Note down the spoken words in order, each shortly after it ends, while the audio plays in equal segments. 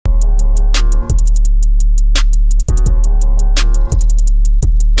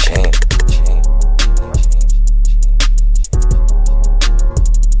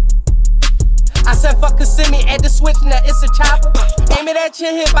of that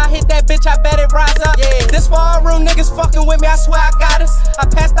chin hip, I hit that bitch, I bet it rise up. Yeah, this for all real niggas fucking with me, I swear I got us. I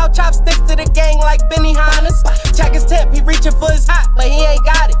passed out chopsticks to the gang like Benny Hannes. Check his temp, he reaching for his hot, but he ain't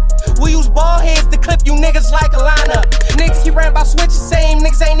got it. We use ball heads to clip you niggas like a lineup. Niggas keep ran about switches, same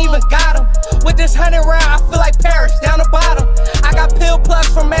niggas ain't even got them. With this 100 round, I feel like Paris, down the bottom. I got pill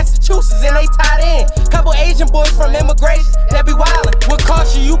plugs from Massachusetts and they tied in. Couple Asian boys from immigration, that be wildin'. With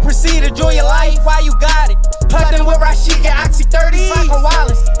caution, you proceed, enjoy your life while you got it. Plugged in with Rashid, get Oxy 30s like on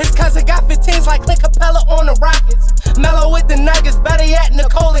Wallace. His cousin got 15s like Clint Capella on the Rockets. Mellow with the Nuggets, better yet,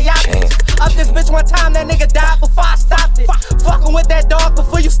 Nikola Jokic. Up this bitch one time, that nigga died before I stopped it. Fucking with that dog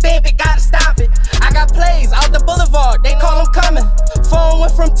before you stamp it, gotta stop it. I got plays out the boulevard, they call them coming. Phone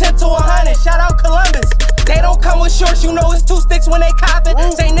went from 10 to 100, shout out Columbus. They don't come with shorts, you know it's 2 sticks when they coppin'.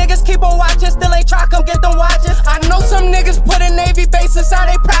 Say niggas keep on watching, still ain't try, come get them watches. I know some niggas put a Navy base inside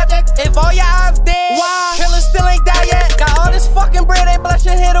they projects. If all your eyes dead, why? Killers still ain't die yet. Got all this fucking bread, they bless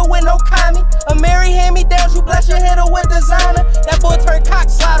your hitter with no commie. A Mary hand-me-downs, you bless your hitter with designer. That boy turned cock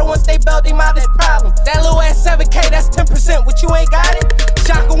slider once they belt him out his problem. That little ass 7K, that's 10%, what you ain't got it?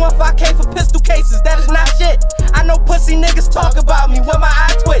 Shotgun 15K for pistol cases, that is not shit. I know pussy niggas talk about me when my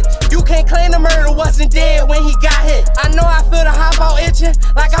eye twitch. You can't claim the murder wasn't dead when he got hit. I know I feel the hop out itching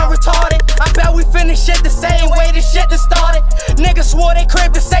like I'm retarded. I bet we finish shit the same way this shit that started. Niggas swore they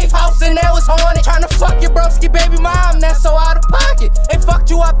cribbed the safe house and that was haunted. Tryna fuck your broski baby mom, that's so out of pocket. They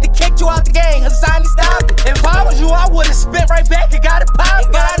fucked you up, they kicked you out the gang, Hassani stopped it. If I was you, I would've spit right back and got it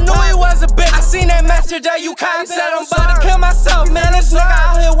poppin'. But I knew he was a bitch, I seen that message that you caught. Said I'm about to kill myself, man, this nigga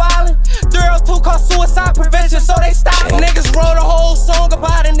out here wildin'. 302 called suicide prevention, so they stopped. Niggas wrote a whole song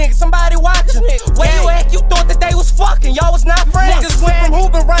about a nigga, somebody watching. Where you at, you thought that they was fucking, y'all was not friends. Niggas went from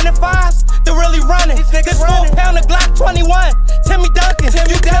hooping running fives to really running. This 4-pounder Glock 21, Timmy Duncan.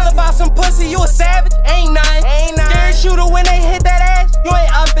 You tell about some pussy, you a savage, ain't nothing. Scary shooter when they hit that ass, you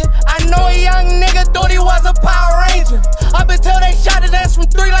ain't up it. I know a young nigga thought he was a Power Ranger, up until they shot his ass from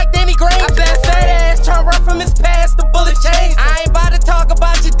 3 like Danny Granger. I bet fat ass tryna run from his past, the bullet changed. I ain't about to talk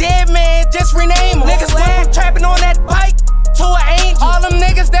about your dead man, just rename him. Niggas went from trapping on that bike to an angel. All them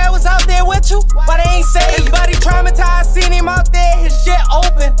niggas that was out there with you, why they ain't say his buddy traumatized, seen him out there, his shit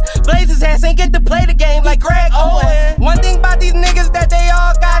open. Blazers ass ain't get to play the game like Greg Owen. One thing about these niggas that they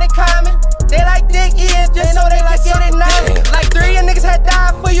all got in common, they like dick ears just so they like get it nice. Like 3 of niggas had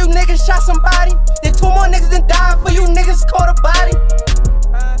died for you niggas shot somebody, then 2 more niggas done died for you niggas caught a body.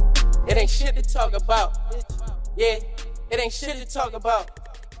 It ain't shit to talk about. Yeah, it ain't shit to talk about.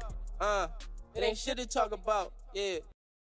 It ain't shit to talk about. Yeah.